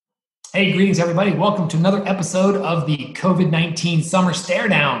Hey, greetings, everybody. Welcome to another episode of the COVID-19 Summer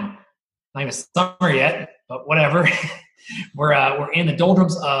StareDown. Not even summer yet, but whatever. We're in the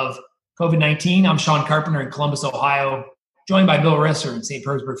doldrums of COVID-19. I'm Sean Carpenter in Columbus, Ohio, joined by Bill Risser in St.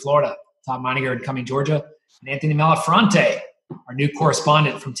 Petersburg, Florida, Tom Meininger in Cumming, Georgia, and Anthony Malafronte, our new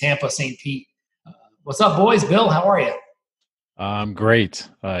correspondent from Tampa, St. Pete. What's up, boys? Bill, how are you? I'm great.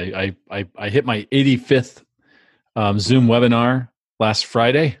 I hit my 85th Zoom webinar last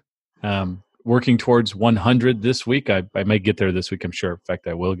Friday. Working towards 100 this week. I may get there this week, I'm sure. In fact,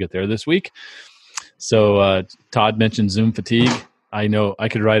 I will get there this week. So Todd mentioned Zoom fatigue. I know I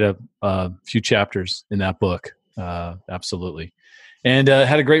could write a few chapters in that book. Absolutely. And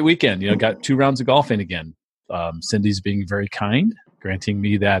had a great weekend. Got 2 rounds of golf in again. Cindy's being very kind, granting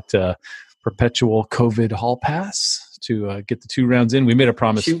me that perpetual COVID hall pass to get the 2 rounds in. We made a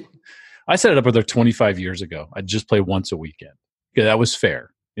promise. I set it up with her 25 years ago. I'd just play once a weekend. Yeah, that was fair.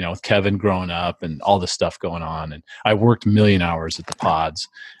 With Kevin growing up and all this stuff going on. And I worked 1,000,000 hours at the pods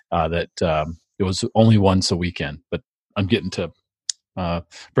that it was only once a weekend. But I'm getting to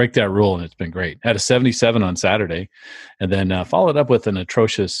break that rule, and it's been great. Had a 77 on Saturday, and then followed up with an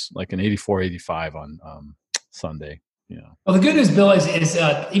atrocious, like an 84, 85 on Sunday. Well, the good news, Bill, is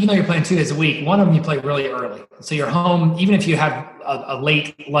even though you're playing 2 days a week, one of them you play really early. So you're home, even if you have a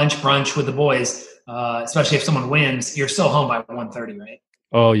late lunch brunch with the boys, especially if someone wins, you're still home by 1:30, right?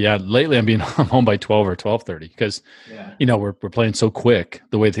 Oh yeah, lately I'm home by 12 or 12:30 because we're playing so quick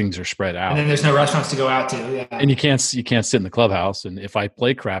the way things are spread out. And then there's no restaurants to go out to. Yeah. And you can't sit in the clubhouse. And if I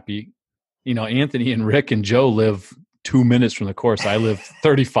play crappy, Anthony and Rick and Joe live 2 minutes from the course. I live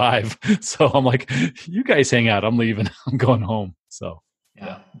 35. So I'm like, you guys hang out. I'm leaving. I'm going home. So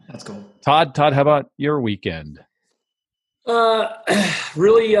yeah, that's cool. Todd, how about your weekend?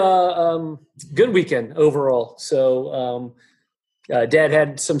 Really good weekend overall. So Dad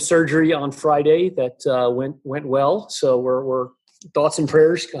had some surgery on Friday that went well. So we're thoughts and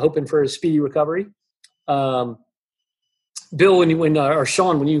prayers, hoping for a speedy recovery. Bill,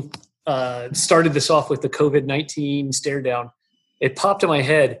 Sean, when you started this off with the COVID-19 StareDown, it popped in my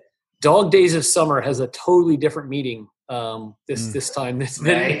head. Dog Days of Summer has a totally different meaning this time.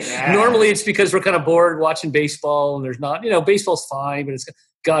 Right. Yeah. Normally it's because we're kind of bored watching baseball, and there's not, baseball's fine, but it's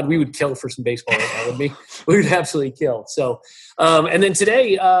God, we would kill for some baseball right now, wouldn't we? We would absolutely kill. So, and then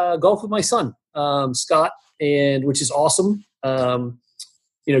today, golf with my son, Scott, and which is awesome.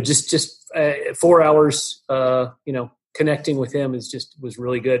 Just 4 hours, connecting with him was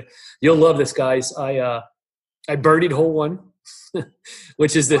really good. You'll love this, guys. I birdied hole 1,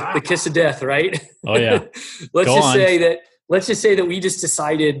 which is the kiss of death, right? Oh yeah. Let's just say that we just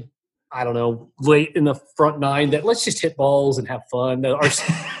decided, I don't know, late in the front 9 that let's just hit balls and have fun.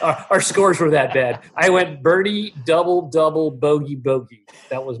 Our scores were that bad. I went birdie, double, bogey.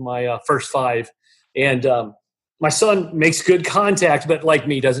 That was my first 5. And my son makes good contact, but like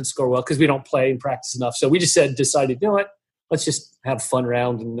me, doesn't score well because we don't play and practice enough. So we just decided, you know what, let's just have a fun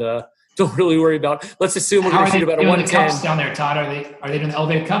round and don't really worry about. Let's assume we're going to shoot about a 110. The cups down there, Todd? Are they doing the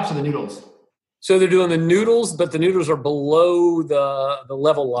elevated cups or the noodles? So they're doing the noodles, but the noodles are below the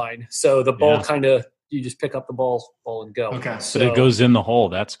level line. So the ball you just pick up the ball and go. Okay. So, but it goes in the hole.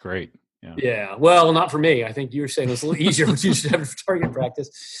 That's great. Yeah. Well, not for me. I think you were saying it was a little easier when you should have target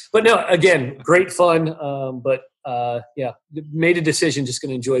practice. But no, again, great fun. Made a decision, just going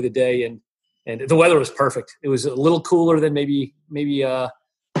to enjoy the day. And the weather was perfect. It was a little cooler than maybe I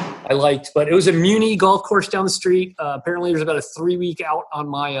liked, but it was a Muni golf course down the street. Apparently there's about a 3-week out on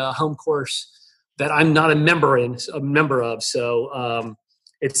my home course that I'm not a member of. So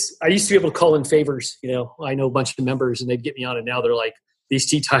I used to be able to call in favors. I know a bunch of members, and they'd get me on, and now they're like, these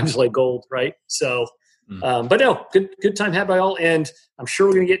tee times are like gold, right? So, but no, good time had by all, and I'm sure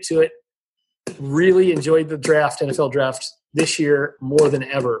we're going to get to it. Really enjoyed the NFL draft this year more than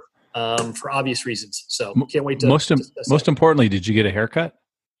ever for obvious reasons. So can't wait to. Most importantly, did you get a haircut?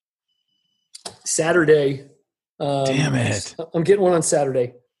 Saturday. Damn it! I'm getting one on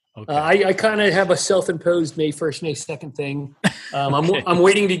Saturday. Okay. I kind of have a self-imposed May 1st, May 2nd thing. I'm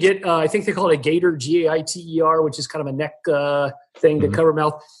waiting to get, I think they call it a gaiter, Gaiter, which is kind of a neck thing to cover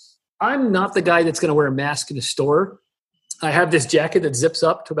mouth. I'm not the guy that's going to wear a mask in a store. I have this jacket that zips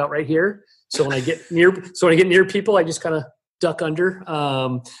up to about right here. So when I get near people, I just kind of duck under.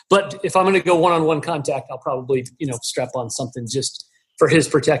 But if I'm going to go one-on-one contact, I'll probably, strap on something just for his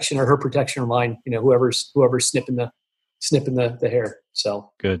protection or her protection or mine, whoever's snipping the hair.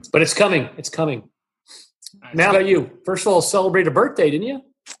 So good, but it's coming. Now, how about you? First of all, celebrate a birthday, didn't you?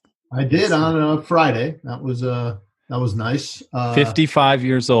 I did on Friday. That was nice. 55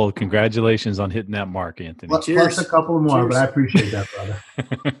 years old. Congratulations on hitting that mark, Anthony. Plus a couple more, but I appreciate that, brother.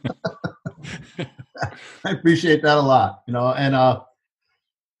 I appreciate that a lot. And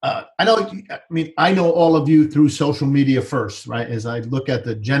I know all of you through social media first, right? As I look at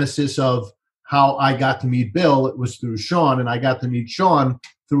the genesis of how I got to meet Bill, it was through Sean, and I got to meet Sean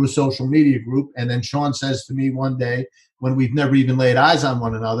through a social media group. And then Sean says to me one day, when we've never even laid eyes on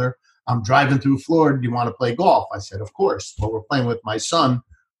one another, I'm driving through Florida. Do you want to play golf? I said, of course. Well, we're playing with my son,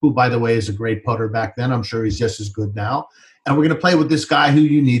 who, by the way, is a great putter back then. I'm sure he's just as good now. And we're going to play with this guy who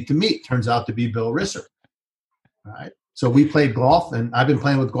you need to meet. Turns out to be Bill Risser. All right. So we played golf, and I've been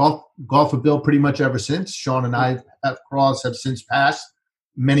playing with golf with Bill pretty much ever since. Sean and I have since passed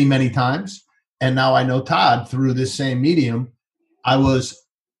many, many times. And now I know Todd through this same medium.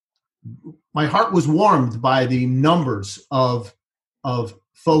 My heart was warmed by the numbers of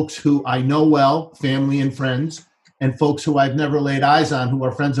folks who I know well, family and friends, and folks who I've never laid eyes on, who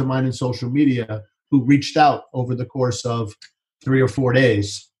are friends of mine in social media, who reached out over the course of 3 or 4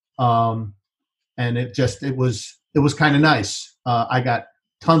 days. And it was kind of nice. I got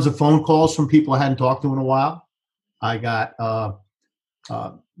tons of phone calls from people I hadn't talked to in a while. I got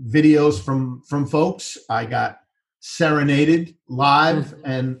videos from folks. I got serenaded live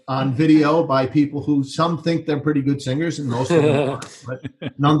and on video by people who some think they're pretty good singers and most of them aren't. But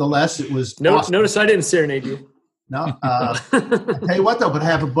nonetheless, it was awesome. Notice I didn't serenade you. No, I tell you what though, but I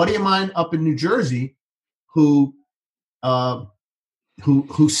have a buddy of mine up in New Jersey who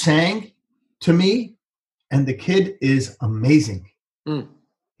sang to me, and the kid is amazing.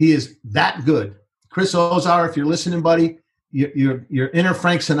 He is that good. Chris Ozar, if you're listening, buddy, your inner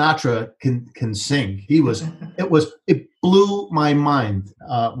Frank Sinatra can sing. It blew my mind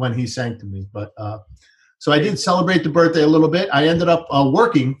when he sang to me. But so I did celebrate the birthday a little bit. I ended up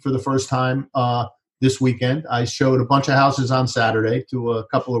working for the first time this weekend. I showed a bunch of houses on Saturday to a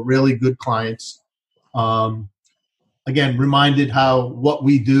couple of really good clients. Again, reminded how what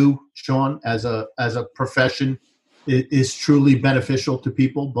we do, Sean, as a profession is truly beneficial to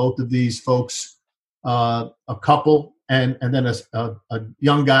people. Both of these folks, a couple, and then a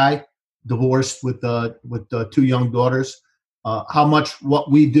young guy divorced with 2 young daughters. How much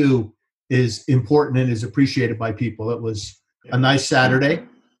what we do is important and is appreciated by people. It was a nice Saturday.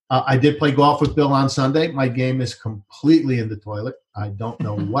 I did play golf with Bill on Sunday. My game is completely in the toilet. I don't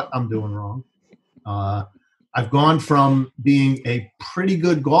know what I'm doing wrong. I've gone from being a pretty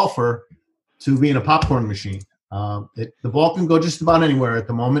good golfer to being a popcorn machine. The ball can go just about anywhere at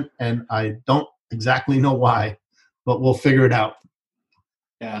the moment, and I don't exactly know why, but we'll figure it out.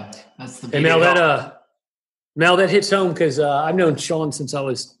 Yeah, that's the. And now that hits home because I've known Sean since I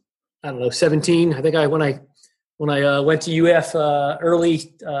was 17. I think when I went to UF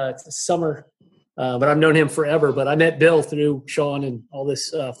early summer, but I've known him forever. But I met Bill through Sean and all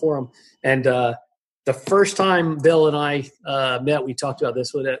this forum, and the first time Bill and I met, we talked about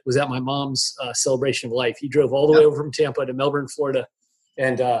this. Was at my mom's celebration of life. He drove all the way over from Tampa to Melbourne, Florida,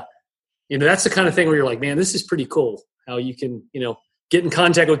 and that's the kind of thing where you're like, man, this is pretty cool. How you can get in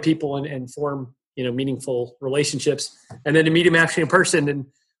contact with people and form meaningful relationships, and then to meet him actually in person. And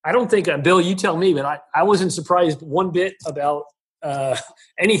I don't think Bill, you tell me, but I wasn't surprised one bit about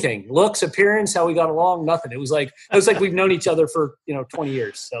anything, looks, appearance, how we got along, nothing. It was like we've known each other for 20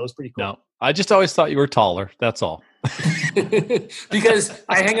 years. So it was pretty cool. No, I just always thought you were taller. That's all. Because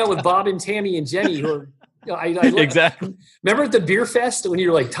I hang out with Bob and Tammy and Jenny, who are exactly. Remember at the beer fest when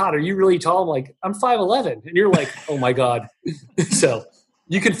you're like, Todd, are you really tall? I'm like, I'm 5'11", and you're like, oh my god. So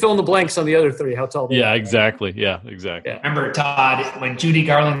you can fill in the blanks on the other 3. How tall? Yeah, exactly. Yeah, exactly. Yeah. Remember, Todd, when Judy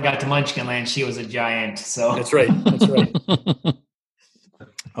Garland got to Munchkinland, she was a giant. So that's right. That's right.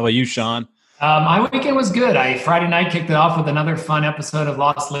 How about you, Sean? My weekend was good. Friday night kicked it off with another fun episode of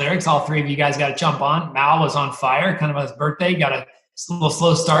Lost Lyrics. All 3 of you guys got to jump on. Mal was on fire, kind of on his birthday. Got a little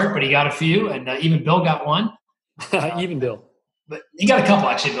slow start, but he got a few, and even Bill got one. Even Bill. But he got a couple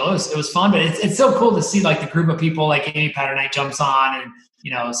actually, Bill. It was fun, but it's so cool to see like the group of people like Amy Patternite jumps on, and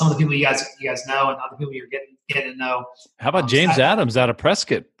some of the people you guys know, and other people you're getting to know. How about James Adams out of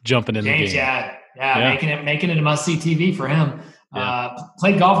Prescott jumping in the game? Yeah, making it a must see TV for him. Yeah.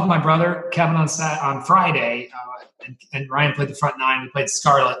 Played golf with my brother Kevin on Friday, and Ryan played the front 9. We played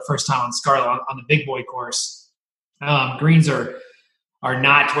Scarlet first time on Scarlet on the big boy course. Greens are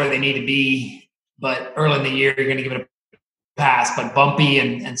not where they need to be, but early in the year you're going to give it a pass. But bumpy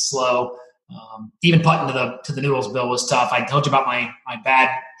and slow. Even putting to the noodles, Bill, was tough. I told you about my bad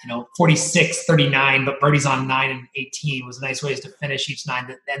 46, 39, but birdies on 9 and 18 was nice ways to finish each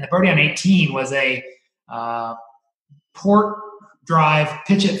 9. And the birdie on 18 was a port drive,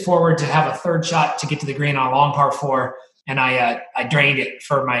 pitch it forward to have a third shot to get to the green on a long par 4, and I drained it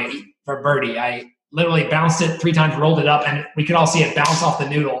for birdie. I literally bounced it 3 times, rolled it up, and we could all see it bounce off the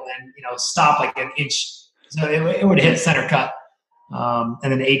noodle and, stop like an inch. So it would hit center cut. And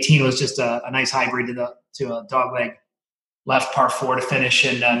then 18 was just a nice hybrid to a dog leg left par 4 to finish,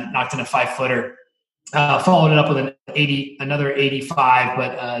 and knocked in a 5-footer. Followed it up with another 85,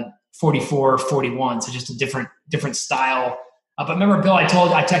 but 44, 41. So just a different style. But remember, Bill, I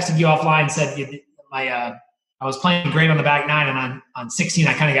texted you offline and said I was playing great on the back 9, and on 16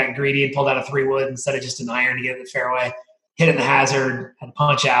 I kind of got greedy and pulled out a 3-wood instead of just an iron to get it in the fairway. Hit it in the hazard, had to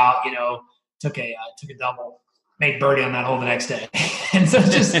punch out. Took a double, made birdie on that hole the next day. And so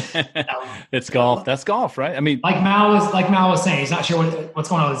it's just it's golf. That's golf, right? I mean, like Mal was saying, he's not sure what's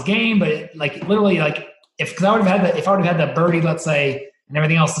going on with his game, but literally if I would have had the birdie, let's say, and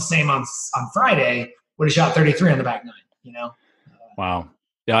everything else the same on Friday, would have shot 33 on the back 9. Wow.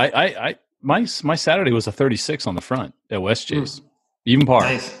 Yeah, my Saturday was a 36 on the front at West Chase, even par.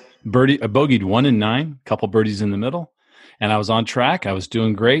 Nice. Birdie, I bogeyed 1 and 9, couple birdies in the middle, and I was on track. I was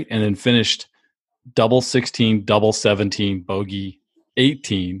doing great, and then finished double 16, double 17, bogey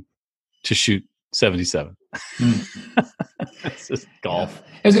 18 to shoot 77. It's just golf.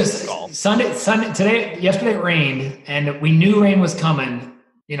 Yeah. It was just golf. Yesterday it rained, and we knew rain was coming.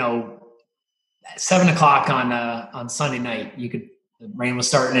 7:00 on Sunday night. The rain was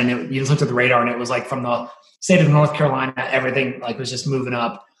starting, and you just looked at the radar, and it was like from the state of North Carolina, everything was just moving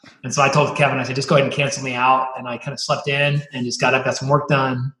up. And so I told Kevin, I said, just go ahead and cancel me out. And I kind of slept in and just got up, got some work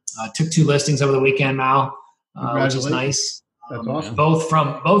done. Took 2 listings over the weekend, Mal, which is nice. That's awesome. Both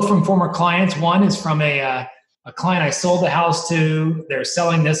from former clients. One is from a client I sold the house to. They're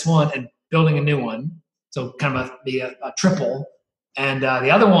selling this one and building a new one, so kind of a triple. And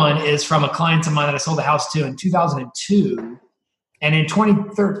the other one is from a client of mine that I sold the house to in 2002. And in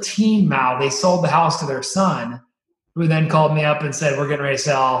 2013, Mal, they sold the house to their son, who then called me up and said, we're getting ready to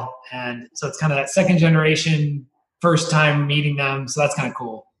sell. And so it's kind of that second generation, first time meeting them. So that's kind of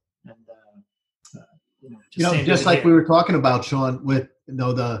cool. And, just like we were talking about, Sean, with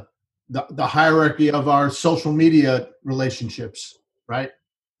the hierarchy of our social media relationships, right?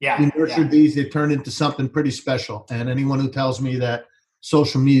 Yeah. We nurtured these, they turned into something pretty special. And anyone who tells me that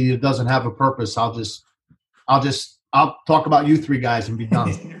social media doesn't have a purpose, I'll talk about you 3 guys and be done.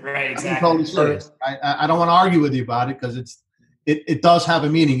 Right, exactly. I'm totally serious. I don't want to argue with you about it, because it does have a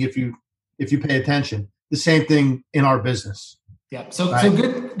meaning if you pay attention. The same thing in our business. Yeah. So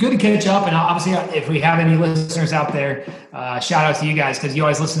good to catch up. And obviously, if we have any listeners out there, shout out to you guys, because you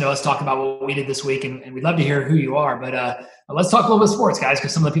always listen to us talk about what we did this week, and we'd love to hear who you are. But let's talk a little bit of sports, guys,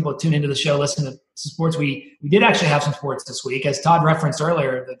 because some of the people that tune into the show listen to sports. We did actually have some sports this week. As Todd referenced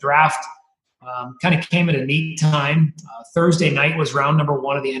earlier, the draft kind of came at a neat time. Thursday night was round number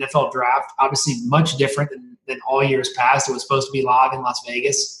 1 of the NFL draft. Obviously, much different than all years past. It was supposed to be live in Las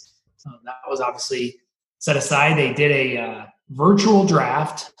Vegas. That was obviously set aside. They did a virtual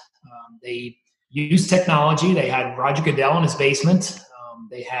draft. They used technology. They had Roger Goodell in his basement.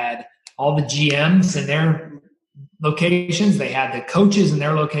 They had all the GMs in their locations. They had the coaches in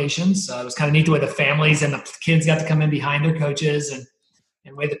their locations. It was kind of neat the way the families and the kids got to come in behind their coaches and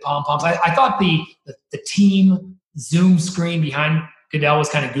wave the pom-poms. I thought the team Zoom screen behind Goodell was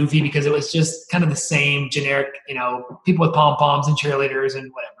kind of goofy, because it was just kind of the same generic, people with pom-poms and cheerleaders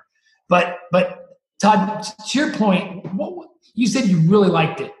and whatever. But Todd, to your point, you said you really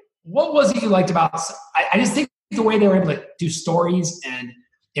liked it. What was it you liked about it? I just think the way they were able to do stories, and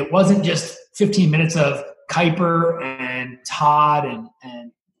it wasn't just 15 minutes of Kuiper and Todd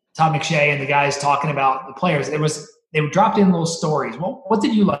and Todd McShay and the guys talking about the players. They dropped in little stories. What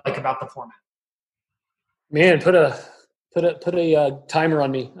did you like about the format? Man, put a timer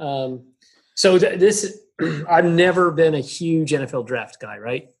on me. So I've never been a huge NFL draft guy,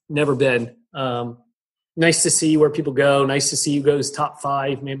 right? Never been. Nice to see where people go. Nice to see who goes top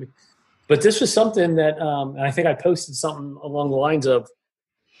 5, maybe. But this was something that, and I think I posted something along the lines of,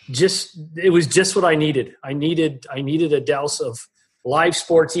 it was just what I needed. I needed a dose of live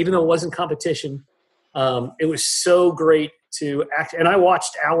sports, even though it wasn't competition. It was so great to act, and I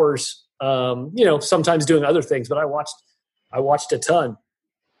watched hours. Sometimes doing other things, but I watched a ton.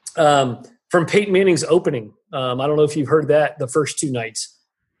 From Peyton Manning's opening, I don't know if you've heard that the first 2 nights,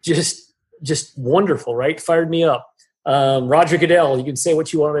 just wonderful, right? Fired me up. Roger Goodell, you can say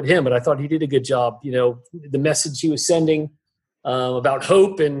what you want about him, but I thought he did a good job. The message he was sending about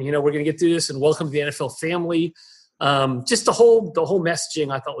hope, and we're going to get through this, and welcome to the NFL family. Just the whole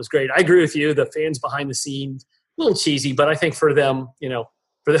messaging I thought was great. I agree with you. The fans behind the scenes, a little cheesy, but I think for them,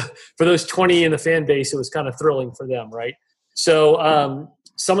 for those 20 in the fan base, it was kind of thrilling for them, right? So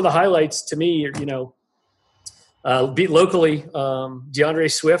some of the highlights to me, Beat locally.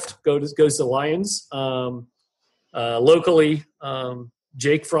 DeAndre Swift goes to the Lions. Locally,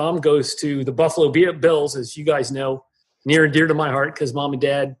 Jake Fromm goes to the Buffalo Bills, as you guys know, near and dear to my heart because mom and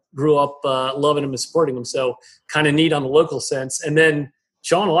dad grew up loving him and supporting him. So kind of neat on the local sense. And then,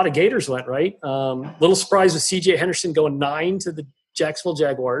 Sean, a lot of Gators went, right? Little surprise with C.J. Henderson going 9 to the Jacksonville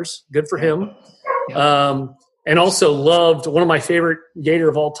Jaguars. Good for him. And also loved one of my favorite Gator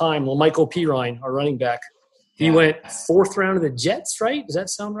of all time, Michael Pirine, our running back. He went 4th round of the Jets, right? Does that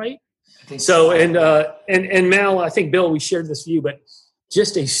sound right? I think so. And Mal, I think, Bill, we shared this view, but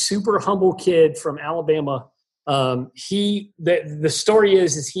just a super humble kid from Alabama. The story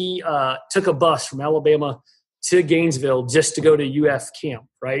is he took a bus from Alabama to Gainesville just to go to UF camp,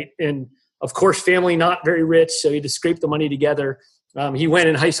 right? And, of course, family not very rich, so he had to scrape the money together. He went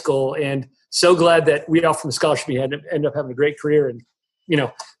in high school, and so glad that we offered him a scholarship. He had to end up having a great career, and,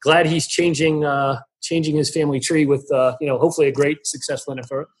 glad he's changing his family tree with, hopefully a great, successful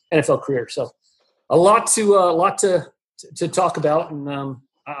NFL career. So a lot to talk about, and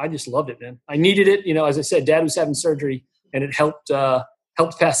I just loved it, man. I needed it. As I said, Dad was having surgery, and it helped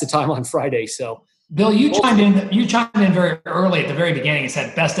pass the time on Friday. So, Bill, you chimed in very early at the very beginning and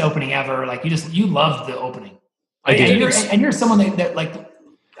said best opening ever. Like you loved the opening. I did. And you're someone that like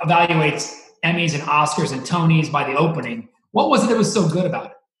evaluates Emmys and Oscars and Tonys by the opening. What was it that was so good about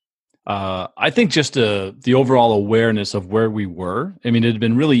it? I think just the overall awareness of where we were. I mean, it had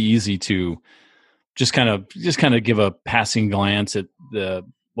been really easy to just kind of give a passing glance at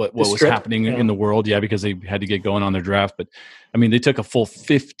what was happening in the world. Yeah, because they had to get going on their draft. But I mean, they took a full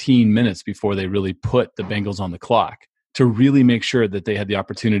 15 minutes before they really put the Bengals on the clock to really make sure that they had the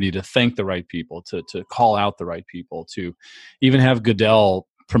opportunity to thank the right people, to call out the right people, to even have Goodell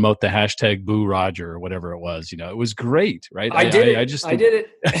promote the hashtag Boo Roger or whatever it was. It was great, right? I did it.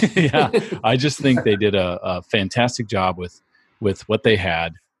 Yeah, I just think they did a fantastic job with what they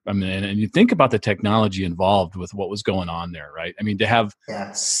had. I mean, and you think about the technology involved with what was going on there, right? I mean, to have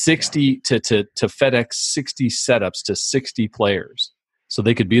 60 to FedEx 60 setups to 60 players, so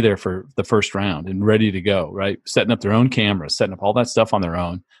they could be there for the first round and ready to go, right? Setting up their own cameras, setting up all that stuff on their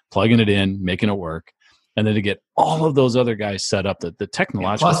own, plugging it in, making it work. And then to get all of those other guys set up, the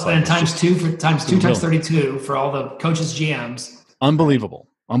technological plus then times 32 for all the coaches, GMs. Unbelievable.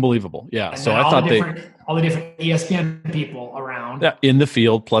 Yeah. And so I thought all the different ESPN people around. Yeah, in the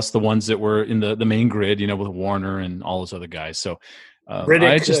field, plus the ones that were in the main grid, with Warner and all those other guys. So I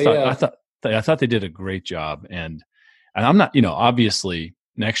thought they did a great job. And I'm not, obviously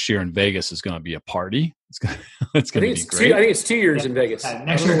next year in Vegas is going to be a party. It's going to be great. I think it's 2 years in Vegas.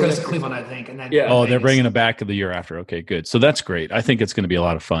 Next year it goes to Cleveland, I think. And then they're bringing it back the year after. Okay, good. So that's great. I think it's going to be a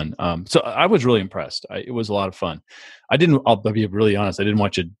lot of fun. So I was really impressed. It was a lot of fun. I'll be really honest, I didn't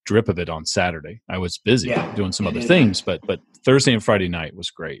watch a drip of it on Saturday. I was busy doing some other things, but Thursday and Friday night was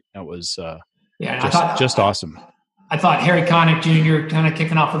great. That was just awesome. I thought Harry Connick Jr. kind of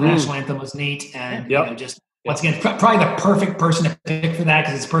kicking off the national anthem was neat. And once again, probably the perfect person to pick for that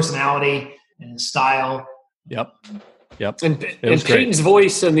because his personality and his style. Yep. And Peyton's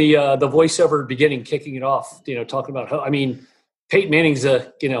voice and the voiceover beginning, kicking it off. Talking about Peyton Manning's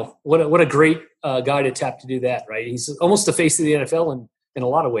what a great guy to tap to do that, right? He's almost the face of the NFL in a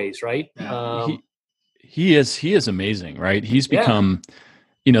lot of ways, right? Yeah. He is amazing, right? He's become,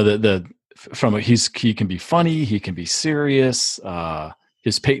 he can be funny, he can be serious.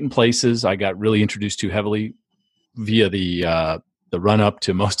 His Peyton Places, I got really introduced to heavily via the run up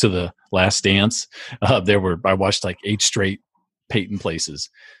to most of the Last Dance. I watched like 8 straight Peyton Places,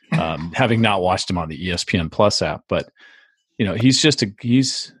 having not watched him on the ESPN Plus app. But he's just a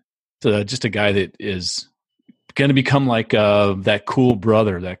guy that is going to become like that cool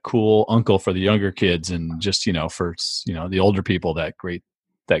brother, that cool uncle for the younger kids, and just for the older people, the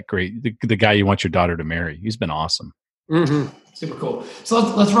guy you want your daughter to marry. He's been awesome. Mm-hmm. Super cool. So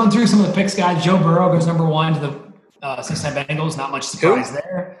let's run through some of the picks, guys. Joe Burrow goes number 1 to the Cincinnati Bengals. Not much surprise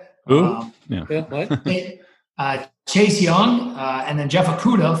there. Chase Young and then Jeff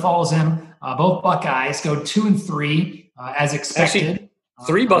Okudah follows him. Both Buckeyes go 2 and 3 as expected. Actually,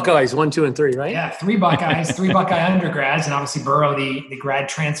 3 Buckeyes, 1, 2, and 3, right? Yeah, 3 Buckeyes, 3 Buckeye undergrads, and obviously Burrow, the grad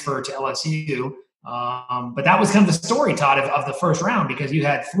transfer to LSU. But that was kind of the story, Todd, of the first round because you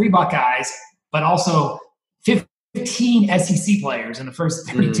had 3 Buckeyes, but also 15 SEC players in the first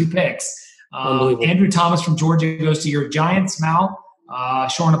 32 picks. Andrew Thomas from Georgia goes to your Giants, Mal,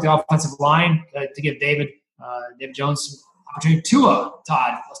 shoring up the offensive line to give David Jones some opportunity. Tua,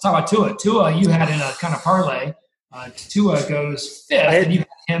 Todd, let's talk about Tua. Tua, you had in a kind of parlay. Tua goes 5th, and you had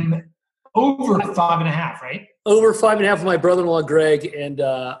him over 5.5, right? Over 5.5 with my brother-in-law, Greg, and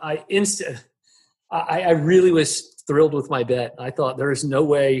I really was thrilled with my bet. I thought there is no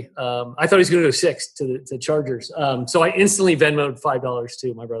way. I thought he was going to go 6 to the Chargers. So I instantly Venmoed $5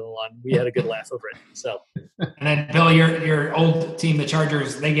 to my brother-in-law. And we had a good laugh over it. So, and then Bill, your old team, the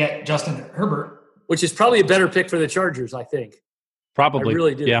Chargers, they get Justin Herbert, which is probably a better pick for the Chargers, I think. Probably, I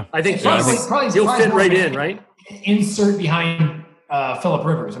really do. Yeah, I think probably he'll fit right in, right? Insert behind Phillip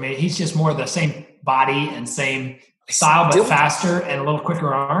Rivers. I mean, he's just more the same body and same style, but faster and a little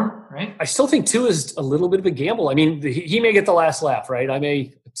quicker arm, right? I still think Tua is a little bit of a gamble. I mean, he may get the last laugh, right? I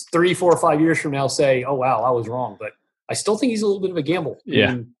may 3, 4, or 5 years from now say, "Oh wow, I was wrong," but I still think he's a little bit of a gamble.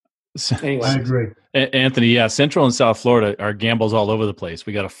 Yeah. I mean, anyway, I agree. Anthony, yeah, Central and South Florida are gambles all over the place.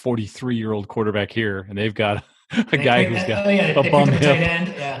 We got a 43-year-old quarterback here, and they've got a guy who's got a bum hip. Tight end,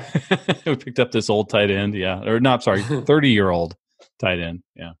 yeah. We picked up this old tight end, yeah, or not? Sorry, 30-year-old tight end,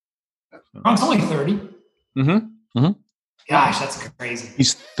 yeah. It's only 30. Mm-hmm. Gosh, that's crazy.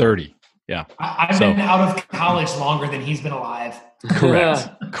 He's 30. Yeah. I've been out of college longer than he's been alive. Correct.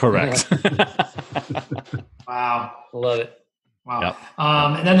 Wow. Love it. Wow. Yep.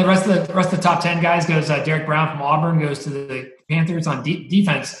 And then the rest of the top 10 guys goes Derek Brown from Auburn goes to the Panthers on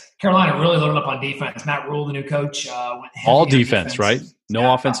defense. Carolina really loaded up on defense. Matt Rule, the new coach, went heavy All on defense, right?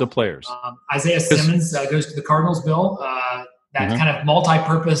 No offensive players. Isaiah Simmons goes to the Cardinals, Bill. That kind of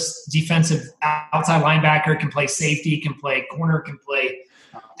multi-purpose defensive outside linebacker, can play safety, can play corner, can play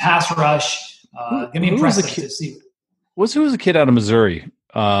pass rush. Going to be impressive to see. Who was a kid out of Missouri,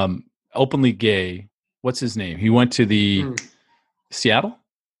 openly gay? What's his name? He went to the Seattle? I'm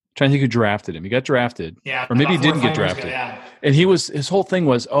trying to think who drafted him. He got drafted. Yeah. Or maybe he didn't get drafted. Yeah. And his whole thing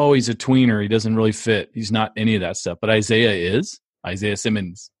was, he's a tweener. He doesn't really fit. He's not any of that stuff. But Isaiah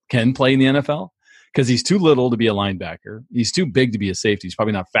Simmons can play in the NFL because he's too little to be a linebacker. He's too big to be a safety. He's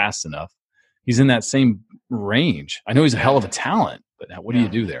probably not fast enough. He's in that same range. I know he's a hell of a talent, but what do you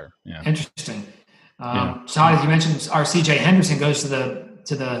do there? Yeah. Interesting. So as you mentioned, our CJ Henderson goes to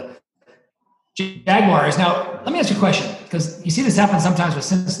the Jaguars. Now, let me ask you a question, because you see this happen sometimes with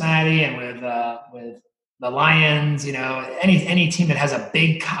Cincinnati and with the Lions. You know, any team that has a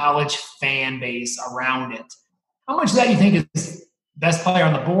big college fan base around it. How much of that you think is best player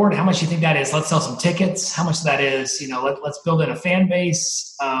on the board? How much do you think that is, let's sell some tickets? How much of that is, let's build in a fan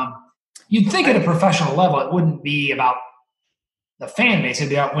base? You'd think at a professional level it wouldn't be about the fan base; it'd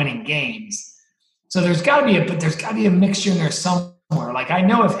be about winning games. So there's got to be a mixture in there somewhere. Like, I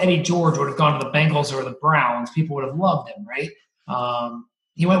know if Eddie George would have gone to the Bengals or the Browns, people would have loved him, right?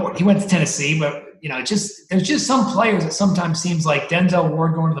 He went to Tennessee, but there's just some players that sometimes seems like Denzel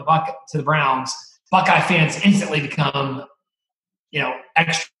Ward going to the Browns, Buckeye fans instantly become,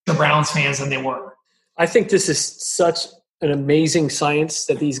 extra Browns fans than they were. I think this is such an amazing science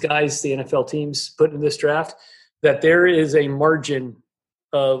that these guys, the NFL teams, put in this draft, that there is a margin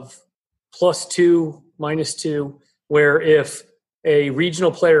of +2, -2, where if a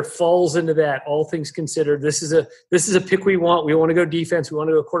regional player falls into that, all things considered, this is a pick we want. We want to go defense. We want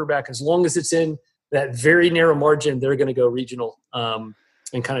to go quarterback. As long as it's in that very narrow margin, they're going to go regional and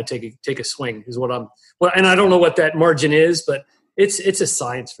kind of take a swing. Is what and I don't know what that margin is, but it's a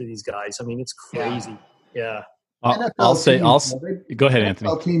science for these guys. I mean, it's crazy. Yeah. Go ahead, Anthony.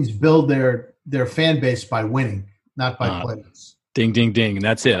 NFL teams build their fan base by winning, not by players. Ding, ding, ding. And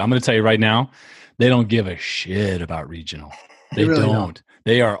that's it. I'm going to tell you right now, they don't give a shit about regional. They really don't.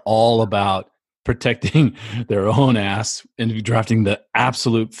 They are all about protecting their own ass and drafting the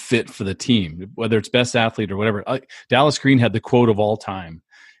absolute fit for the team, whether it's best athlete or whatever. Dallas Green had the quote of all time,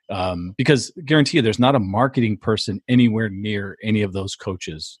 because guarantee you there's not a marketing person anywhere near any of those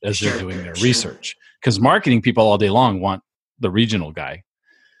coaches as they're doing their research, because marketing people all day long want the regional guy.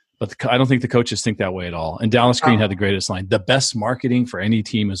 But I don't think the coaches think that way at all. And Dallas Green had the greatest line: the best marketing for any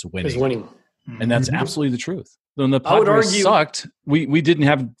team is winning. And that's absolutely the truth. When the Padres sucked, we didn't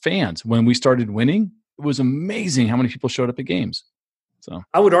have fans. When we started winning, it was amazing how many people showed up at games. So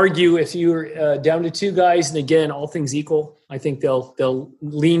I would argue if you're down to 2 guys, and again, all things equal, I think they'll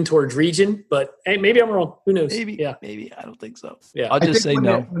lean towards region. But hey, maybe I'm wrong. Who knows? Maybe I don't think so. Yeah, I'll just say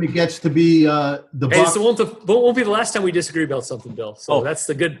no. When it gets to be the Bucs, it won't be the last time we disagree about something, Bill. So that's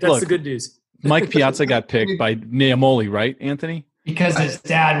the good news. Mike Piazza got picked by Niamoli, right, Anthony? Because his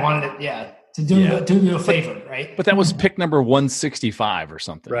dad wanted it. To do you a favor, right? But that was pick number 165 or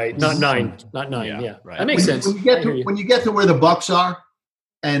something. Right. Not 9. Yeah. Right. That makes sense. When you get to where the Bucs are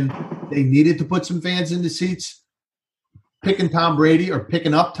and they needed to put some fans in the seats, picking Tom Brady or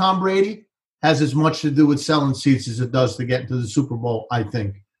picking up Tom Brady has as much to do with selling seats as it does to get to the Super Bowl, I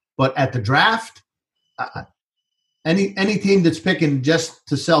think. But at the draft, any team that's picking just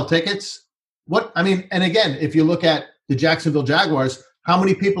to sell tickets, and again, if you look at the Jacksonville Jaguars, how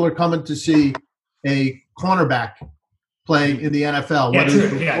many people are coming to see a cornerback play in the NFL, Yeah, whether true.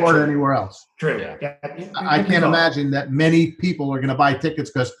 it's in Yeah, Florida or true. anywhere else. True. Yeah. Yeah. I can't imagine that many people are going to buy tickets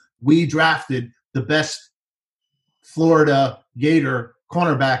because we drafted the best Florida Gator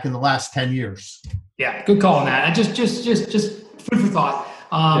cornerback in the last 10 years. Yeah, good call on that. And just food for thought.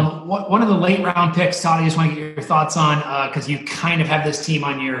 One of the late round picks, Todd, I just want to get your thoughts on because you kind of have this team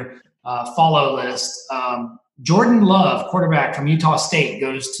on your follow list. Jordan Love, quarterback from Utah State,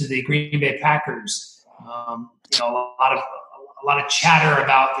 goes to the Green Bay Packers. A lot of chatter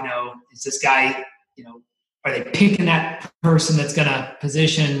about, is this guy, are they picking that person that's going to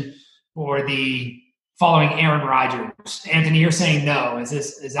position for the following Aaron Rodgers? Anthony, you're saying no. Is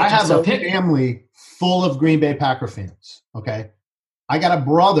that I just have a a pick? family full of Green Bay Packer fans. Okay. I got a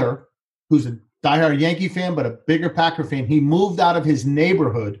brother who's a diehard Yankee fan, but a bigger Packer fan. He moved out of his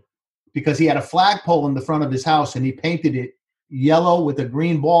neighborhood because he had a flagpole in the front of his house and he painted it yellow with a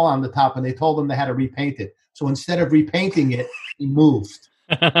green ball on the top, and they told him they had to repaint it. So instead of repainting it, he moved.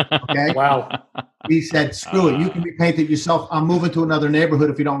 Okay. Wow. He said, screw it. You can repaint it yourself. I'm moving to another neighborhood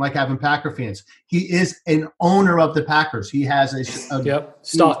if you don't like having Packer fans. He is an owner of the Packers. He has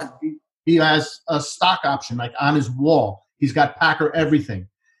stock. He has a stock option like on his wall. He's got Packer everything.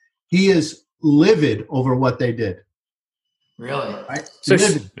 He is livid over what they did. Really? Right? So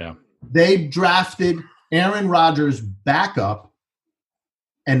livid. Yeah. They drafted Aaron Rodgers' backup,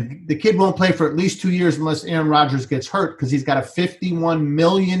 and the kid won't play for at least 2 years unless Aaron Rodgers gets hurt because he's got a $51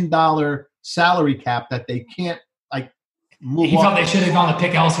 million salary cap that they can't move He on. felt they should have gone to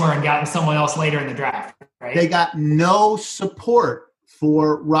pick elsewhere and gotten someone else later in the draft, right? They got no support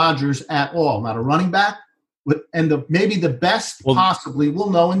for Rodgers at all. Not a running back, and maybe the best possibly, we'll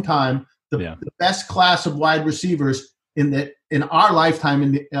know in time, the best class of wide receivers in our lifetime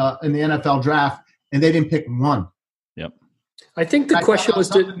in the NFL draft, and they didn't pick one. Yep. I think the question was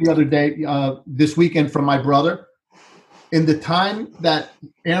the other day, this weekend, from my brother. In the time that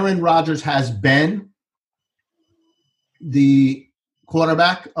Aaron Rodgers has been the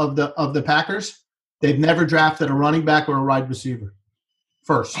quarterback of the Packers, they've never drafted a running back or a wide receiver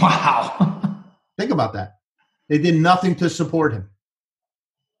first. Wow. Think about that. They did nothing to support him.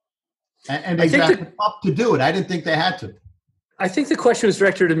 And they drafted up to do it. I didn't think they had to. I think the question was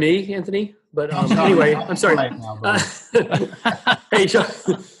directed to me, Anthony. But anyway, I'm sorry. Hey,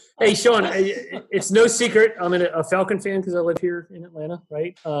 Sean, it's no secret I'm a Falcon fan because I live here in Atlanta,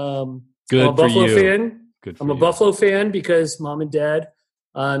 right? Good I'm a for Buffalo you. fan. Good for I'm a you. Buffalo fan because mom and dad.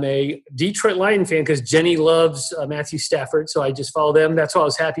 I'm a Detroit Lion fan because Jenny loves Matthew Stafford, so I just follow them. That's why I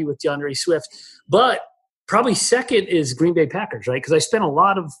was happy with DeAndre Swift. But probably second is Green Bay Packers, right? Because I spent a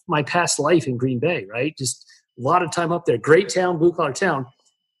lot of my past life in Green Bay, right? Just a lot of time up there. Great town, blue-collar town.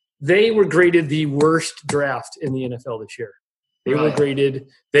 They were graded the worst draft in the NFL this year. They were graded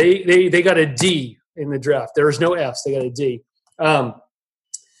 – they got a D in the draft. There was no Fs. They got a D. Aaron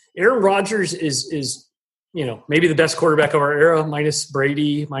Rodgers is maybe the best quarterback of our era, minus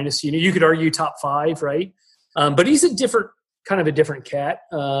Brady, minus you could argue top 5, right? But he's a different cat.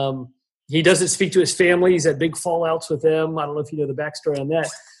 He doesn't speak to his family. He's had big fallouts with them. I don't know if you know the backstory on that.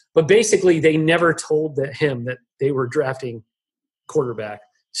 But basically, they never told him that they were drafting quarterback.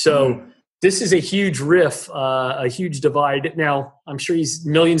 So this is a huge riff, a huge divide. Now, I'm sure he's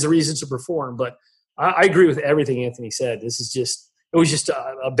millions of reasons to perform, but I agree with everything Anthony said. It was just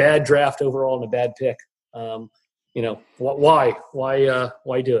a bad draft overall and a bad pick. Why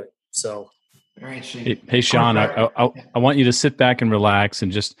do it? So, very interesting. Hey Sean, I want you to sit back and relax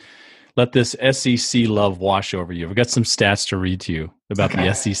and just let this SEC love wash over you. I've got some stats to read to you about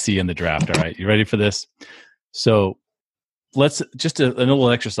the SEC and the draft. All right, you ready for this? So let's just a little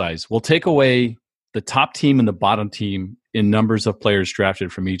exercise. We'll take away the top team and the bottom team in numbers of players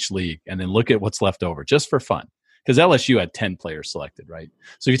drafted from each league, and then look at what's left over, just for fun. Because LSU had 10 players selected, right?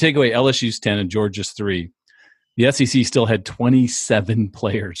 So if you take away LSU's 10 and Georgia's 3, the SEC still had 27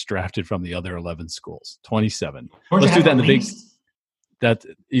 players drafted from the other 11 schools. 27. Georgia Let's do that in the big. least? That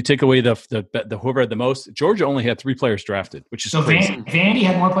you take away the whoever had the most. Georgia only had 3 players drafted, which is crazy. Vandy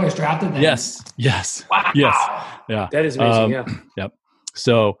had more players drafted than Yes. Wow. Yes. Yeah. that is amazing. Yep.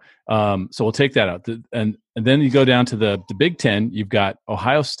 So we'll take that out, and then you go down to the Big Ten. You've got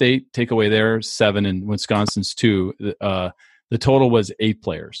Ohio State, take away their 7, and Wisconsin's 2. The total was 8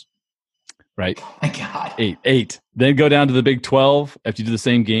 players, right? Oh my God. 8. Then go down to the Big 12. After you do the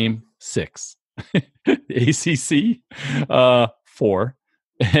same game, 6. ACC, 4,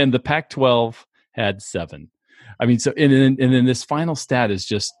 and the Pac-12 had 7. I mean, so and then this final stat is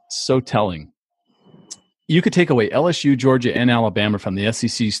just so telling. You could take away LSU, Georgia, and Alabama from the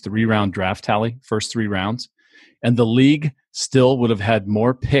SEC's 3-round draft tally, first 3 rounds, and the league still would have had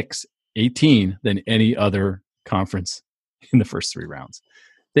more picks 18 than any other conference in the first 3 rounds.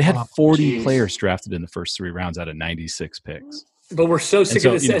 They had 40 players drafted in the first 3 rounds out of 96 picks. But we're so sick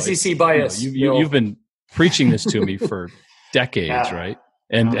of this SEC bias. You've been preaching this to me for decades, right?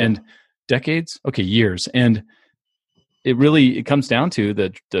 And decades? Okay, years. And it comes down to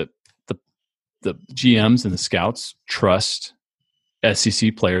the GMs and the scouts trust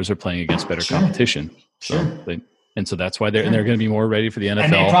SEC players are playing against better competition. And so that's why they're going to be more ready for the NFL.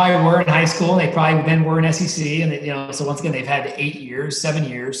 And they probably were in high school. They probably then were in SEC. And, so once again, they've had 7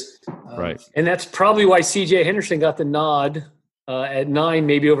 years. Right. And that's probably why CJ Henderson got the nod at 9,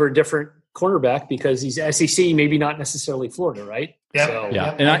 maybe over a different cornerback, because he's SEC, maybe not necessarily Florida, right? Yep. So,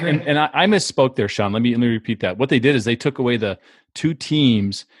 yeah. And I misspoke there, Sean. Let me repeat that. What they did is they took away the 2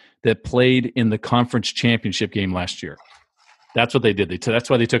 teams that played in the conference championship game last year. That's what they did. That's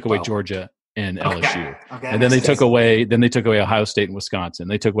why they took away Georgia and LSU. Okay. And then they took away Ohio State and Wisconsin.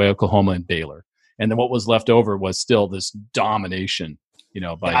 They took away Oklahoma and Baylor. And then what was left over was still this domination,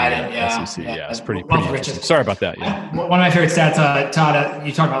 by the SEC. Yeah, it's pretty interesting. Sorry about that. Yeah. One of my favorite stats, Todd,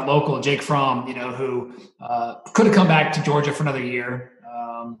 you talk about local, Jake Fromm, who could have come back to Georgia for another year,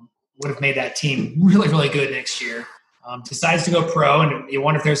 would have made that team really, really good next year. Decides to go pro, and you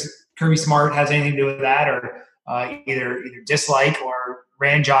wonder if there's Kirby Smart has anything to do with that, or either dislike or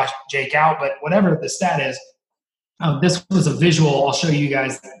ran Jake out. But whatever the stat is, this was a visual. I'll show you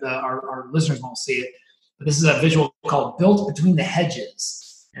guys. Our listeners won't see it, but this is a visual called "Built Between the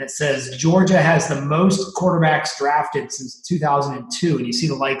Hedges," and it says Georgia has the most quarterbacks drafted since 2002, and you see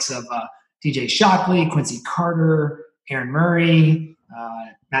the likes of T.J. Shockley, Quincy Carter, Aaron Murray,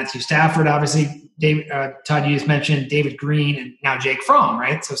 Matthew Stafford, obviously. Todd, you just mentioned David Green, and now Jake Fromm,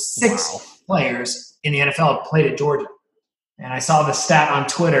 right? So 6 players in the NFL played at Georgia. And I saw the stat on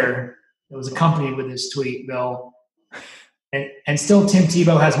Twitter that was accompanied with this tweet, Bill. And still Tim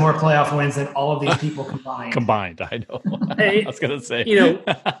Tebow has more playoff wins than all of these people combined. I know. I was going to say.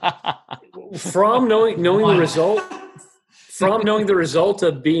 From knowing the result, from knowing the result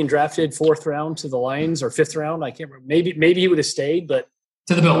of being drafted 4th round to the Lions, or 5th round, I can't remember. Maybe he would have stayed, but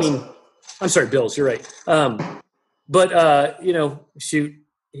to the Bills. I'm sorry, Bills. You're right. Shoot,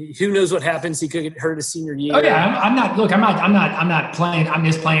 who knows what happens? He could get hurt his senior year. Oh yeah, I'm not playing. I'm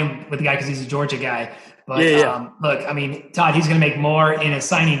just playing with the guy because he's a Georgia guy. But look, I mean, Todd, he's going to make more in a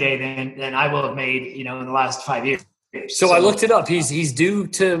signing day than I will have made, in the last 5 years. So I looked it up. He's due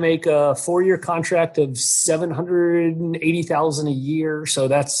to make a 4-year contract of $780,000 a year. So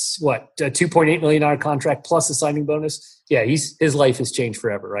that's what, a $2.8 million contract plus a signing bonus. Yeah, his life has changed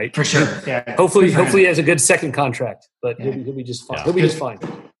forever, right? For sure. Yeah. Hopefully he has a good second contract, but he'll be just fine. He'll be just fine.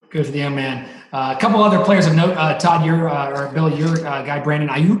 Good for the young man. A couple other players of note. Todd, or Bill, your guy Brandon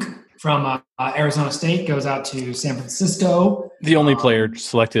Ayuk from Arizona State goes out to San Francisco. The only player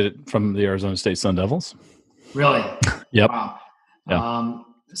selected from the Arizona State Sun Devils. Really? Yep. Wow. Yeah.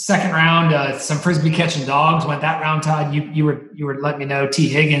 Second round, some frisbee catching dogs went that round. Todd, you were letting me know. T.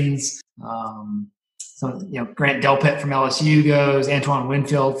 Higgins, Grant Delpit from LSU goes. Antoine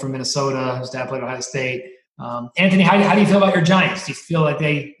Winfield from Minnesota, whose dad played Ohio State. Anthony, how do you feel about your Giants? Do you feel like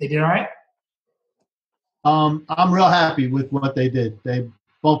they did all right? I'm real happy with what they did. They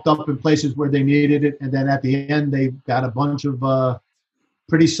bulked up in places where they needed it, and then at the end they got a bunch of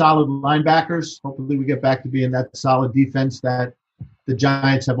pretty solid linebackers. Hopefully we get back to being that solid defense that the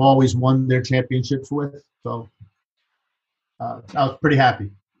Giants have always won their championships with. So I was pretty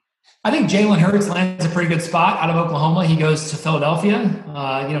happy. I think Jalen Hurts lands a pretty good spot out of Oklahoma. He goes to Philadelphia,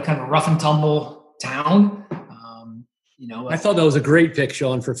 kind of a rough and tumble town. I thought that was a great pick,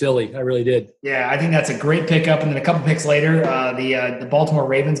 Sean, for Philly. I really did. Yeah, I think that's a great pickup. And then a couple picks later, the Baltimore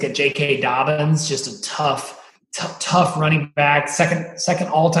Ravens get J.K. Dobbins, just a tough running back, second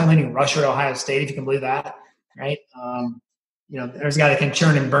all-time leading rusher at Ohio State, if you can believe that, right? There's a guy that can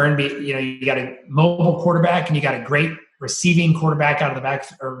churn and burn. You got a mobile quarterback, and you got a great receiving quarterback out of the back,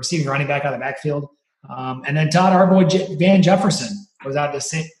 or receiving running back out of the backfield. And then Todd, our boy Van Jefferson goes out to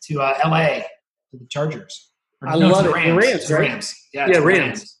L.A. to the Chargers. I love it. The Rams. Yeah,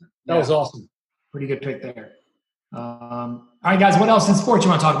 Rams. That was awesome. Pretty good pick there. All right, guys, what else in sports you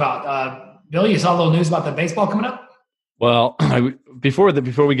want to talk about? Bill, you saw a little news about the baseball coming up? Well, before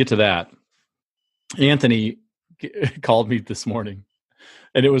we get to that, Anthony called me this morning,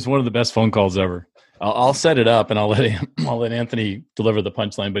 and it was one of the best phone calls ever. I'll set it up, and I'll let Anthony deliver the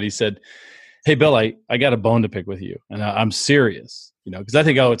punchline. But he said, "Hey, Bill, I got a bone to pick with you, and I'm serious. Because I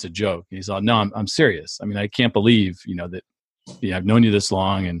think, it's a joke." He's all, "No, I'm serious. I mean, I can't believe, that I've known you this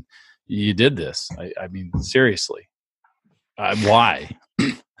long and you did this. I mean, seriously, why?"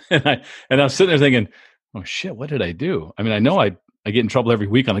 and I'm sitting there thinking, "Oh shit, what did I do?" I mean, I know I I get in trouble every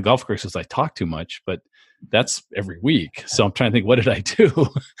week on the golf course because I talk too much, but that's every week. So I'm trying to think, what did I do?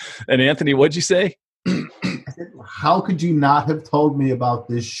 And Anthony, what'd you say? I said, how could you not have told me about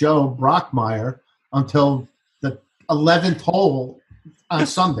this show, Brockmire, until the 11th hole on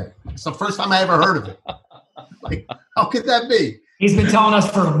Sunday? It's the first time I ever heard of it. Like, how could that be? He's been telling us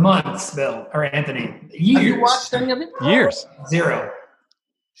for months, Bill, or Anthony. Years. Have you watched any of it? Years. Zero.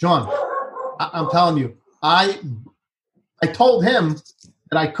 Sean, I'm telling you, I told him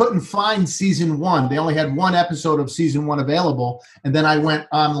that I couldn't find season 1. They only had one episode of season 1 available. And then I went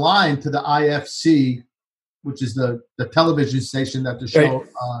online to the IFC, which is the television station that the show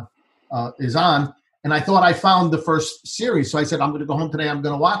is on. And I thought I found the first series. So I said, I'm going to go home today. I'm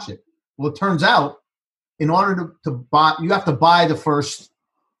going to watch it. Well, it turns out in order to buy, you have to buy the first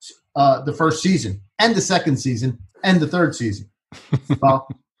season and the second season and the third season. Well,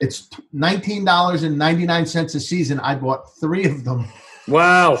 it's $19.99 a season. I bought 3 of them.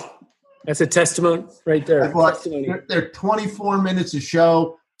 Wow. That's a testimony right there. They're 24 minutes a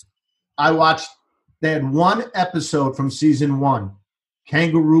show. I watched, they had one episode from season 1,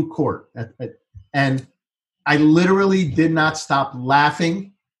 Kangaroo Court. And I literally did not stop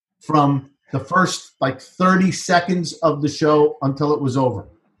laughing from the first 30 seconds of the show until it was over.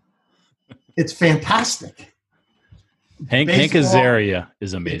 It's fantastic. Hank Azaria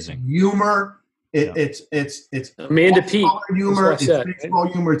is amazing. It's humor. It's Amanda Peet. Humor. It's baseball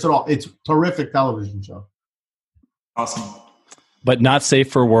humor. It's a terrific television show. Awesome. But not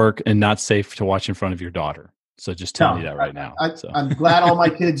safe for work and not safe to watch in front of your daughter. So just tell me that right now. I'm glad all my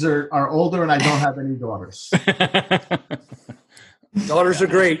kids are older and I don't have any daughters. Daughters are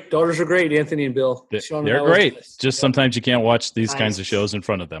great. Daughters are great, Anthony and Bill. They're great. Just sometimes you can't watch these kinds of shows in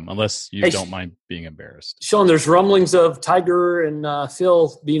front of them unless you don't mind being embarrassed. Sean, there's rumblings of Tiger and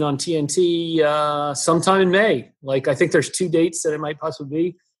Phil being on TNT sometime in May. I think there's 2 dates that it might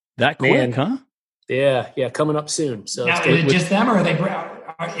possibly be. That quick, huh? Yeah, coming up soon. So now, is it just them, or are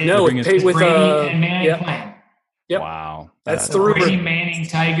they? No, it's paid with Brady and Manning playing. Yep. Wow, that's the rumor. Brady, Manning,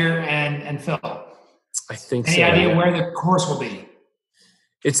 Tiger, and Phil. I think. Any idea where the course will be?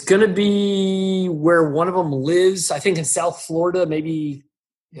 It's going to be where one of them lives. I think in South Florida, maybe.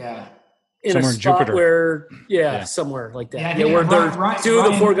 Yeah. In somewhere a spot in Jupiter. where, somewhere like that. Yeah, where two of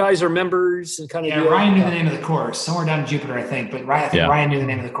the 4 guys are members and kind of. Yeah, Ryan knew the name of the course. Somewhere down in Jupiter, I think. But Ryan knew the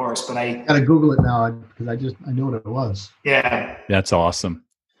name of the course. But I got to Google it now because I knew what it was. Yeah. That's awesome.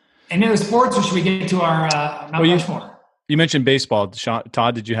 Any other sports, or should we get to our Mount Rushmore? You mentioned baseball.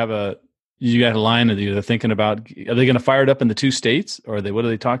 Todd, did you have a line that you're thinking about? Are they going to fire it up in the 2 states, or what are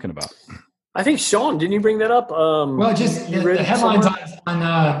they talking about? I think Sean, didn't you bring that up? Well, just the headlines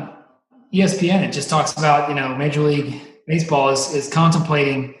on ESPN. It just talks about Major League Baseball is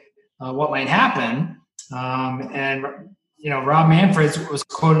contemplating what might happen, and Rob Manfred was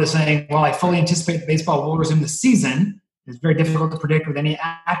quoted as saying, "Well, I fully anticipate baseball will resume the season. It's very difficult to predict with any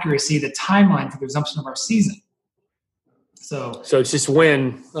accuracy the timeline for the resumption of our season." So it's just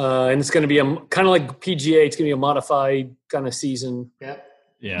when, and it's going to be kind of like PGA. It's going to be a modified kind of season. Yep.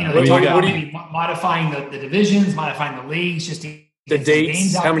 Yeah. They talk about maybe modifying the divisions, modifying the leagues, just to the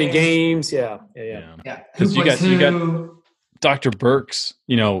dates, how many games. Yeah. Because you got Dr. Burks,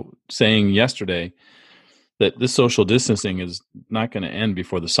 saying yesterday that this social distancing is not going to end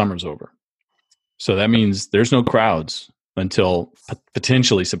before the summer's over. So that means there's no crowds until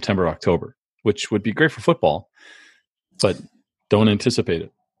potentially September, October, which would be great for football. But don't anticipate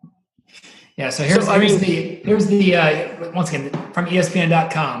it. Yeah, so here's the once again from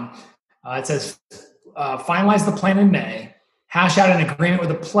ESPN.com. It says finalize the plan in May, hash out an agreement with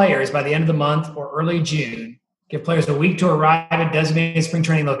the players by the end of the month or early June, give players a week to arrive at designated spring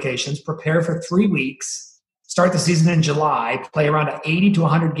training locations, prepare for 3 weeks, start the season in July, play around 80 to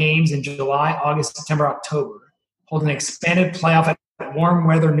 100 games in July, August, September, October, hold an expanded playoff at warm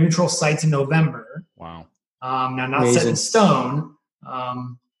weather neutral sites in November. Wow. Now, not set in stone,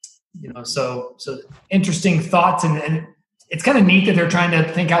 so interesting thoughts, and it's kind of neat that they're trying to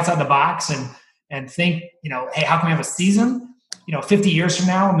think outside the box and think, hey, how can we have a season? 50 years from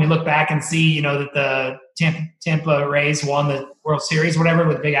now, when we look back and see, that the Tampa Rays won the World Series, whatever,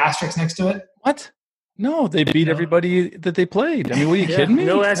 with a big asterisk next to it. What? No, they beat everybody that they played. I mean, were you kidding me?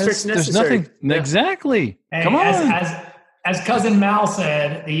 No asterisk necessary. There's nothing. Exactly. Hey, come on. As cousin Mal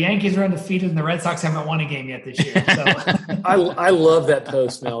said, the Yankees are undefeated and the Red Sox haven't won a game yet this year. So I love that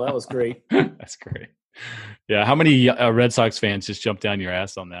post, Mel. That was great. That's great. Yeah, how many Red Sox fans just jumped down your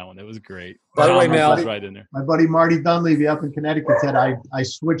ass on that one? It was great. By the way, Mel, was right in there. My buddy Marty Dunleavy up in Connecticut said I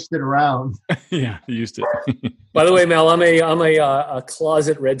switched it around. Yeah, he used to. By the way, Mel, I'm a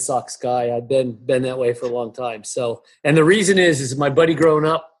closet Red Sox guy. I've been that way for a long time. So, and the reason is my buddy growing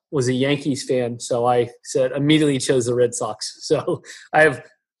up was a Yankees fan, so I said immediately chose the Red Sox. So I have,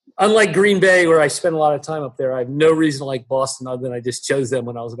 unlike Green Bay, where I spent a lot of time up there, I have no reason to like Boston other than I just chose them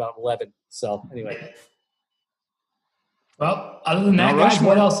when I was about 11. So anyway. Well, other than that, guys,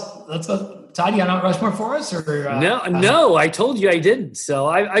 what else? Let's go. Todd, you got Mount Rushmore for us? Or No, I told you I didn't. So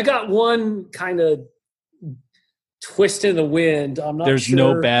I got one kind of twist in the wind. I'm not There's sure.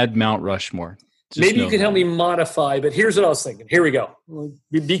 no bad Mount Rushmore. Maybe you can help me modify, but here's what I was thinking. Here we go.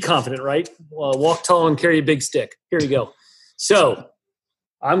 Be confident, right? Walk tall and carry a big stick. Here we go. So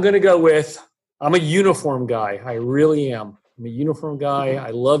I'm going to go with, I'm a uniform guy. I really am. I'm a uniform guy.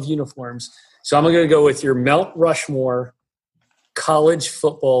 I love uniforms. So I'm going to go with your Mount Rushmore college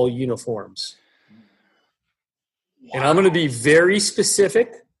football uniforms. Wow. And I'm going to be very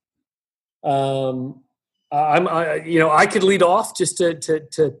specific. I could lead off just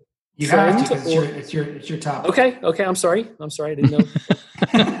to you have to. It's your topic. Okay. I'm sorry. I didn't know.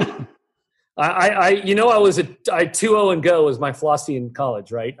 I was I 2-0 and go was my philosophy in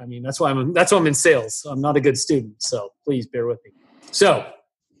college, right? I mean, that's why I'm in sales. I'm not a good student, so please bear with me. So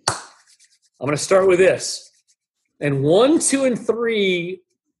I'm going to start with this. And 1, 2, and 3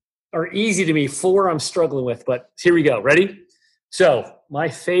 are easy to me. 4 I'm struggling with, but here we go. Ready? So my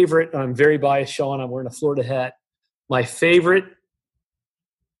favorite, I'm very biased, Sean. I'm wearing a Florida hat. My favorite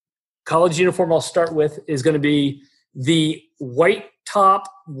college uniform I'll start with is going to be the white top,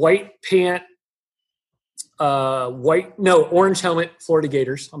 white pant, orange helmet, Florida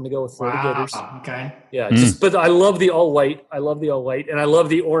Gators. I'm going to go with Florida Gators. Okay. Yeah, but I love the all white. And I love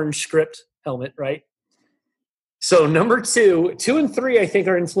the orange script helmet, right? So number 2 and 3, I think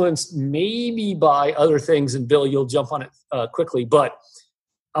are influenced maybe by other things, and Bill, you'll jump on it quickly, but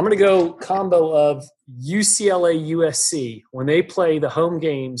I'm going to go combo of UCLA USC when they play the home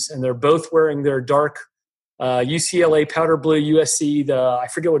games, and they're both wearing their dark UCLA powder blue, USC I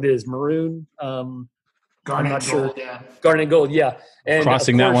forget what it is, maroon. Garnet gold, yeah. Garnet gold, yeah. And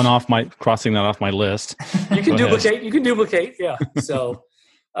crossing that off my list. You can duplicate, yeah. So,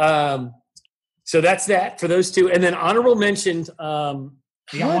 so that's that for those 2, and then honorable mentioned. You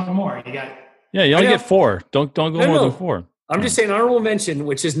got one more. You only get 4. Don't go more than 4. I'm just saying honorable mention,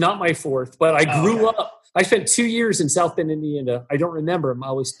 which is not my 4th, but I grew up. I spent 2 years in South Bend, Indiana. I don't remember them.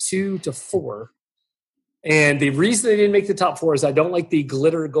 I was 2 to 4. And the reason they didn't make the top 4 is I don't like the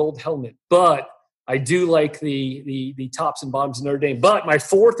glitter gold helmet, but I do like the tops and bottoms of Notre Dame. But my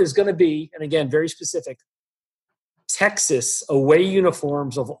 4th is going to be, and again, very specific, Texas away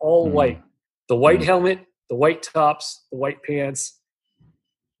uniforms of all white. The white helmet, the white tops, the white pants.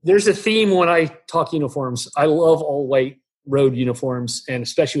 There's a theme when I talk uniforms. I love all white road uniforms, and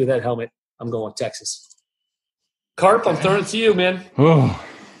especially with that helmet, I'm going with Texas. Carp, I'm throwing it to you, man. Oh.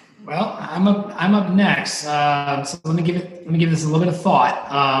 Well, I'm up next. So let me give this a little bit of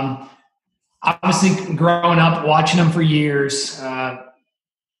thought. Obviously, growing up, watching them for years, and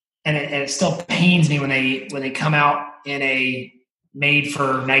it still pains me when they come out in a made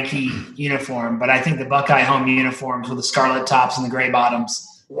for Nike uniform. But I think the Buckeye home uniforms with the scarlet tops and the gray bottoms.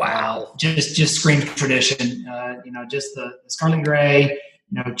 Wow, just screams tradition. Just the scarlet and gray.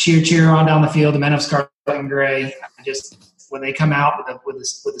 Cheer on down the field. The men of scarlet and gray. When they come out with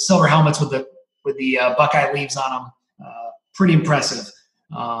the silver helmets with the Buckeye leaves on them, pretty impressive.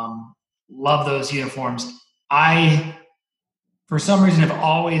 Love those uniforms. I, for some reason, have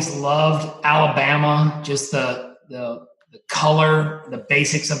always loved Alabama. Just the color, the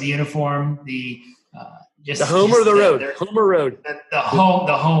basics of the uniform, the home or the road? Home or road? The home.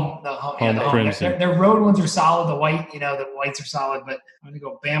 Their road ones are solid. The whites are solid, but I'm going to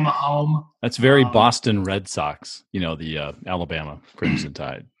go Bama home. That's very Boston Red Sox, the Alabama Crimson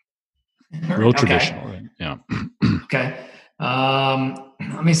Tide. Real traditional, right? Yeah. Okay.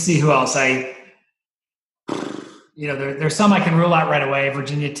 Let me see who else. There's some I can rule out right away.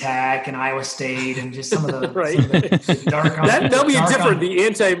 Virginia Tech and Iowa State, and just some of the right. Some of the dark. That'll be different. The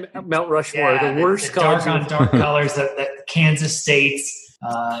anti Mount Rushmore, the worst dark on dark colors. That Kansas State's.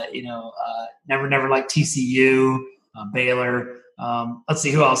 Never liked TCU, Baylor. Let's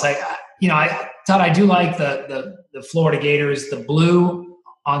see who else. Todd, I do like the Florida Gators. The blue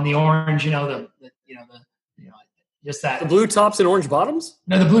on the orange. Just that. The blue tops and orange bottoms?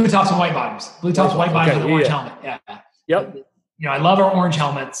 No, the blue tops and white bottoms. Blue tops, white bottoms with the orange helmet. Yeah. Yep. I love our orange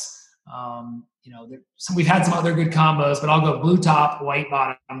helmets. so we've had some other good combos, but I'll go blue top, white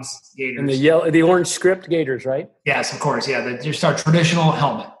bottoms, Gators. And the orange script Gators, right? Yes, of course. Yeah, just our traditional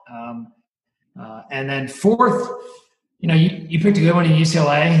helmet. And then fourth, you picked a good one in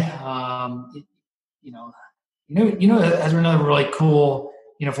UCLA. Has another really cool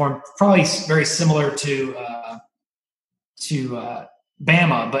uniform, probably very similar to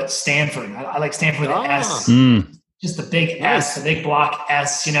Bama, but Stanford. I like Stanford with an S. Just the big S, the big block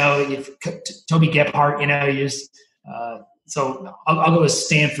S. Toby Gephardt. So I'll go with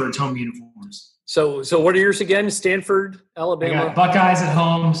Stanford's home uniforms. So what are yours again? Stanford, Alabama. I got Buckeyes at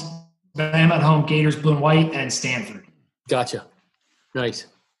home, Bama at home, Gators blue and white, and Stanford. Gotcha. Nice.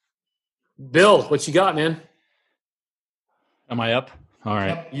 Bill, what you got, man? Am I up? All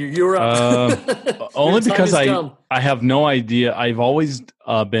right. You're up. Only because I have no idea. I've always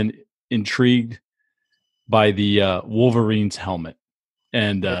been intrigued by the Wolverines helmet.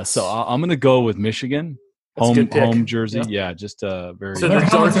 And so I'm going to go with Michigan. Home jersey. Yeah, just very. So their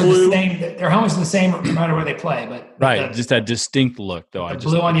helmets are the same. Their helmets are the same no matter where they play, but right, just that distinct look though.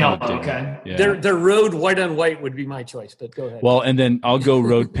 Blue on yellow. Okay. Yeah. Their road white on white would be my choice, but go ahead. Well, and then I'll go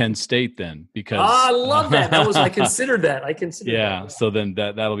road Penn State then because I love that. I considered that. Yeah. So then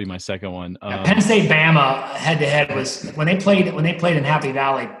that'll be my second one. Penn State Bama head to head was when they played in Happy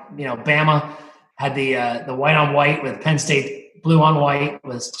Valley. Bama had the white on white with Penn State blue on white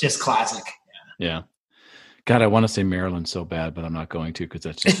was just classic. Yeah. God, I want to say Maryland so bad, but I'm not going to because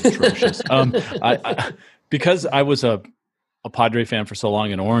that's just atrocious. Because I was a Padre fan for so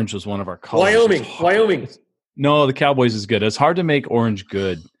long, and orange was one of our colors. Wyoming. No, the Cowboys is good. It's hard to make orange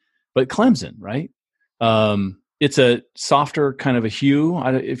good, but Clemson, right? It's a softer kind of a hue.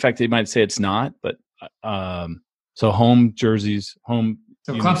 In fact, they might say it's not, but so home jerseys, home.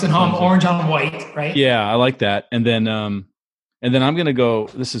 So Clemson home, orange on white, right? Yeah, I like that, and then I'm going to go,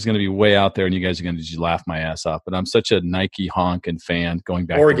 this is going to be way out there and you guys are going to just laugh my ass off, but I'm such a Nike honking fan going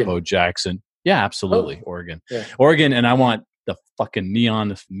back to Bo Jackson. Yeah, absolutely. Oregon. Yeah. Oregon, and I want the fucking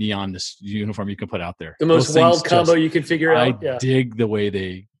neon uniform you can put out there. The most wild combo you can figure out. I dig the way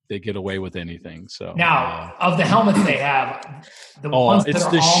they get away with anything. So now, of the helmets they have, ones that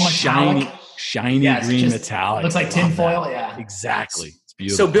are all metallic. Shiny green metallic. Looks like tinfoil. Yeah. Exactly.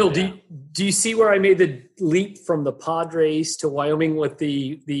 Beautiful. So, Bill, do you see where I made the leap from the Padres to Wyoming with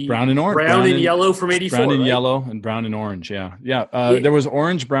the brown and orange, brown and yellow from '84? Brown and yellow and brown and orange. Yeah. There was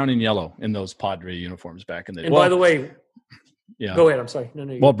orange, brown, and yellow in those Padre uniforms back in the day. And by the way, go ahead. I'm sorry.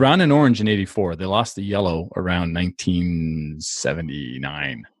 No. Well, brown and orange in '84. They lost the yellow around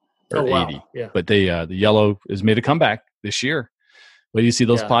 1979 or '80. Yeah. But the yellow has made a comeback this year. But you see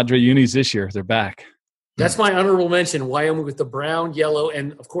those Padre unis this year. They're back. That's my honorable mention. Wyoming with the brown, yellow,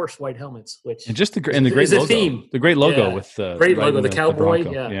 and of course white helmets. Which and just the great logo. Theme. The great logo with great logo, the cowboy.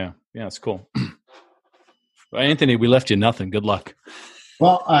 Yeah, it's cool. Well, Anthony, we left you nothing. Good luck.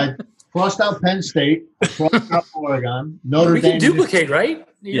 Well, I crossed out Penn State, crossed out Oregon, Notre Dame. We can duplicate, right?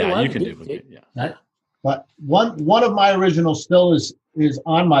 You can duplicate. Yeah. Right? But one of my originals still is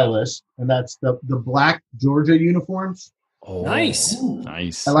on my list, and that's the black Georgia uniforms. Oh, nice.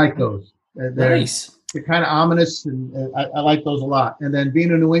 I like those. Nice. They're kind of ominous, and I like those a lot. And then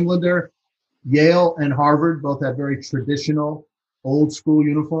being a New Englander, Yale and Harvard both have very traditional, old school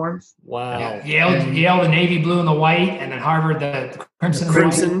uniforms. Wow. Yeah. Yale, the navy blue and the white, and then Harvard, the crimson.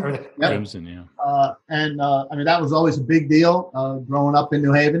 Crimson. Crimson, yeah. I mean, that was always a big deal growing up in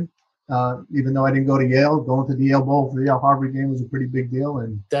New Haven. Even though I didn't go to Yale, going to the Yale Bowl for the Yale Harvard game was a pretty big deal.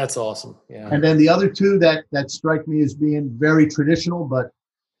 And that's awesome. Yeah. And then the other two that strike me as being very traditional, but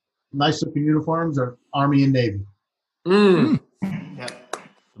nice looking uniforms are Army and Navy. Yep.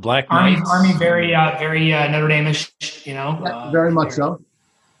 Black Army, Knights. Army, very Notre Dame-ish, very much so.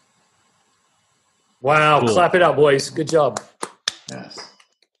 Wow! Cool. Clap it out, boys. Good job. Yes.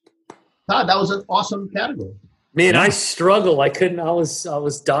 Todd, that was an awesome category. Man, I struggle. I couldn't. I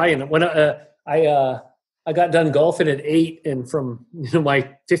was dying when I got done golfing at 8, and from my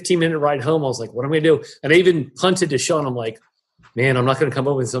 15-minute ride home, I was like, "What am I going to do?" And I even punted to Sean. I'm like, man, I'm not going to come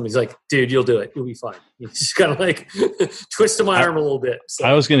up with something. He's like, dude, you'll do it. You'll be fine. He's just kind of like twisted my arm a little bit. So.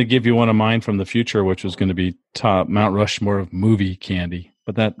 I was going to give you one of mine from the future, which was going to be top Mount Rushmore of movie candy,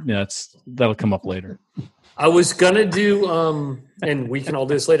 but that'll come up later. I was going to do, and we can all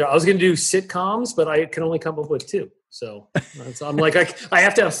do this later. I was going to do sitcoms, but I can only come up with 2. So I'm like, I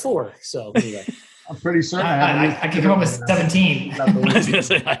have to have 4. So anyway. I'm pretty certain I can come up with 17. I was going to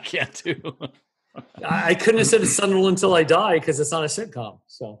say, I can't do. I couldn't have said Sunderland until I die because it's not a sitcom.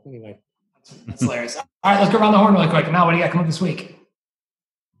 So anyway, that's hilarious. All right, let's go around the horn really quick. Mal, what do you got coming up this week?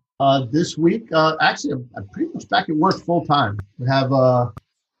 This week, actually, I'm pretty much back at work full time. We have a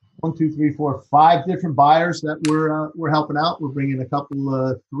 1, 2, 3, 4, 5 different buyers that we're helping out. We're bringing a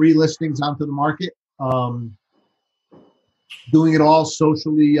couple, 3 listings onto the market. Doing it all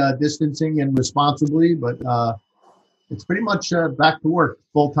socially distancing and responsibly, but it's pretty much back to work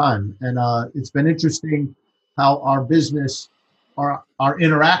full time. And it's been interesting how our business, our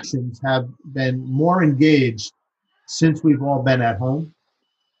interactions have been more engaged since we've all been at home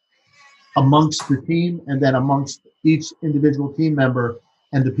amongst the team, and then amongst each individual team member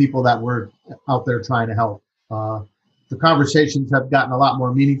and the people that we're out there trying to help. The conversations have gotten a lot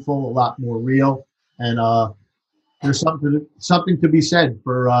more meaningful, a lot more real, and there's something to be said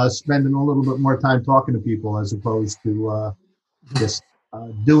for spending a little bit more time talking to people as opposed to just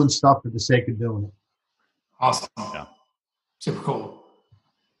doing stuff for the sake of doing it. Awesome. Yeah. Super cool.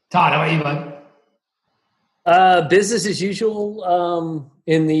 Todd, how about you, bud? Business as usual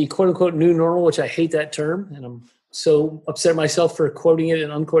in the quote-unquote new normal, which I hate that term, and I'm so upset at myself for quoting it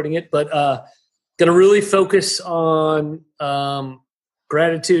and unquoting it, but going to really focus on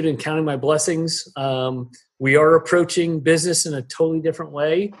gratitude and counting my blessings. We are approaching business in a totally different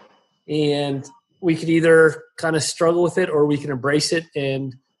way, and we could either kind of struggle with it or we can embrace it,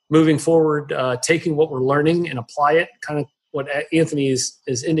 and moving forward, taking what we're learning and apply it, kind of what Anthony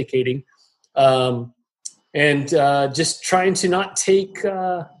is indicating. And just trying to not take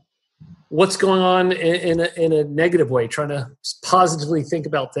what's going on in a negative way, trying to positively think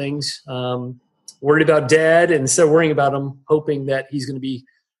about things. Worried about Dad, and instead of worrying about him, hoping that he's going to be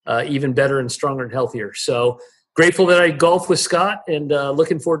even better and stronger and healthier. So grateful that I golf with Scott, and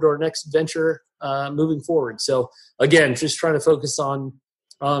looking forward to our next venture moving forward. So again, just trying to focus on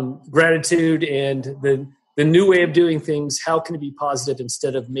gratitude and the new way of doing things. How can it be positive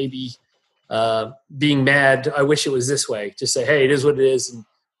instead of maybe being mad? I wish it was this way. Just say, hey, it is what it is, and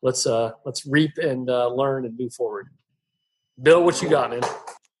let's reap and learn and move forward. Bill, what you got, man?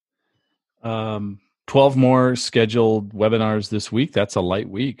 12 more scheduled webinars this week. That's a light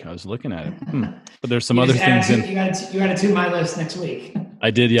week. I was looking at it. But there's some other things in. You got to my list next week.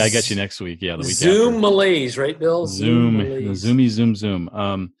 I did. Yeah, I got you next week. Yeah, the week Zoom after. malaise, right, Bill? Zoom.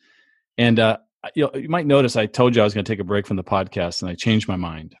 Zoom. And you might notice I told you I was going to take a break from the podcast, and I changed my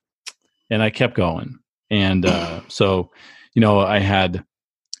mind. And I kept going. And so, I had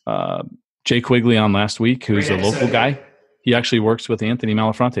Jay Quigley on last week, who's a local guy. He actually works with Anthony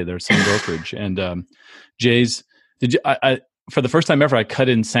Malafronte, their same brokerage. And Jay's, for the first time ever, I cut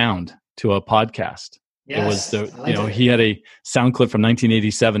in sound to a podcast. Yes, it was he had a sound clip from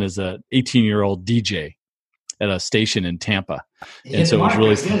 1987 as a 18-year-old DJ at a station in Tampa. And so it was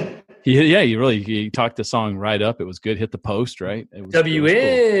really fun. He talked the song right up. It was good. Hit the post, right? It was,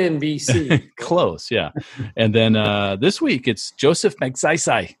 WNBC. It was cool. Close, yeah. And then this week, it's Joseph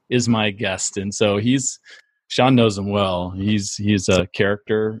Magsaysay is my guest. And so Sean knows him well. He's a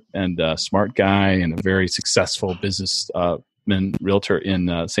character and a smart guy and a very successful businessman realtor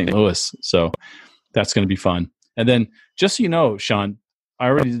in St. Louis. So that's going to be fun. And then just so you know, Sean, I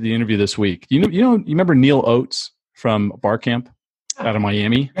already did the interview this week. You remember Neil Oates from Bar Camp out of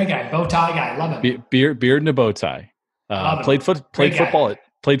Miami? Great guy, bow tie guy, love him. Beard and a bow tie. Played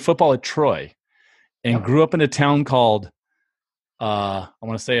football at Troy, and grew up in a town called I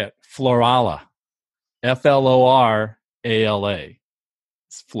want to say it, Florala, Florala.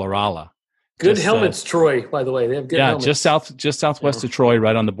 It's Florala. Good helmets, Troy. By the way, they have good helmets. just southwest of Troy,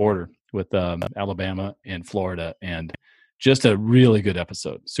 right on the border with Alabama and Florida, and just a really good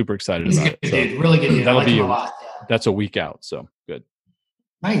episode. Super excited about it. Dude, really good dude. That'll I like be him a lot. Yeah. That's a week out, so good.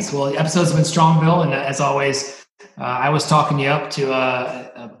 Nice. Well, the episodes have been strong, Bill, and as always, I was talking you up to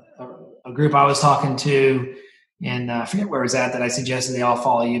a group I was talking to, and I forget where it was at that I suggested they all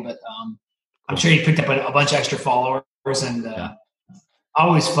follow you, but I'm sure you picked up a bunch of extra followers, and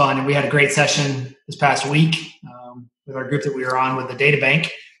always fun. And we had a great session this past week with our group that we were on with the data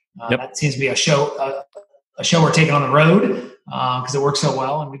bank. That seems to be a show we're taking on the road because it works so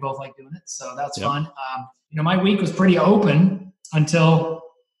well, and we both like doing it. So that's fun. My week was pretty open until,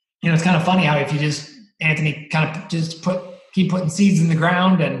 it's kind of funny how if you Anthony kind of just keep putting seeds in the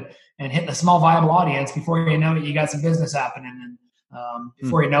ground and hitting a small viable audience, before you know it, you got some business happening. And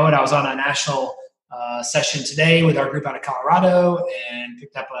before you know it, I was on a national session today with our group out of Colorado, and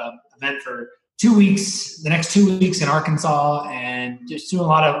picked up an event for 2 weeks, the next 2 weeks in Arkansas, and just doing a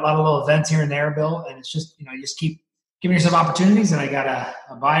lot of little events here and there, Bill. And it's just, you just keep giving yourself opportunities. And I got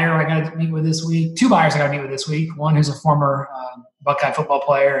a buyer I got to meet with this week, 2 buyers I got to meet with this week. One who's a former Buckeye football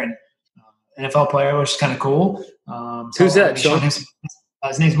player and NFL player, which is kind of cool. Who's that, Sean? His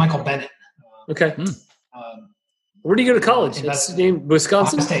name's Michael Bennett. Okay. Where do you go to college? That's his name,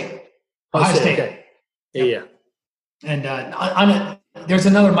 Wisconsin? Ohio State. Okay. Yeah. And There's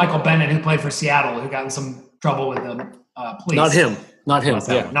another Michael Bennett who played for Seattle who got in some trouble with the police. Not him. Not him.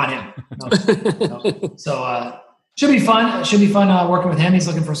 Yeah. Not him. No. So should be fun. Should be fun working with him. He's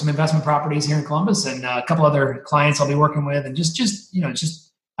looking for some investment properties here in Columbus, and a couple other clients I'll be working with, and just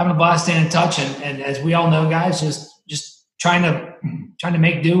having a blast staying in touch. And as we all know, guys, just trying to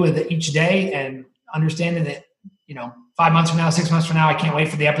make do with each day, and understanding that 5 months from now, 6 months from now, I can't wait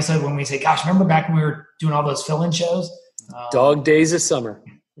for the episode when we say, "Gosh, remember back when we were doing all those fill-in shows?" Dog days of summer.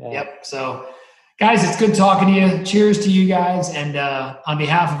 Yeah. Yep. So, guys, it's good talking to you. Cheers to you guys. And on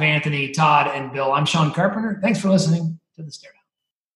behalf of Anthony, Todd, and Bill, I'm Sean Carpenter. Thanks for listening to the StareDown.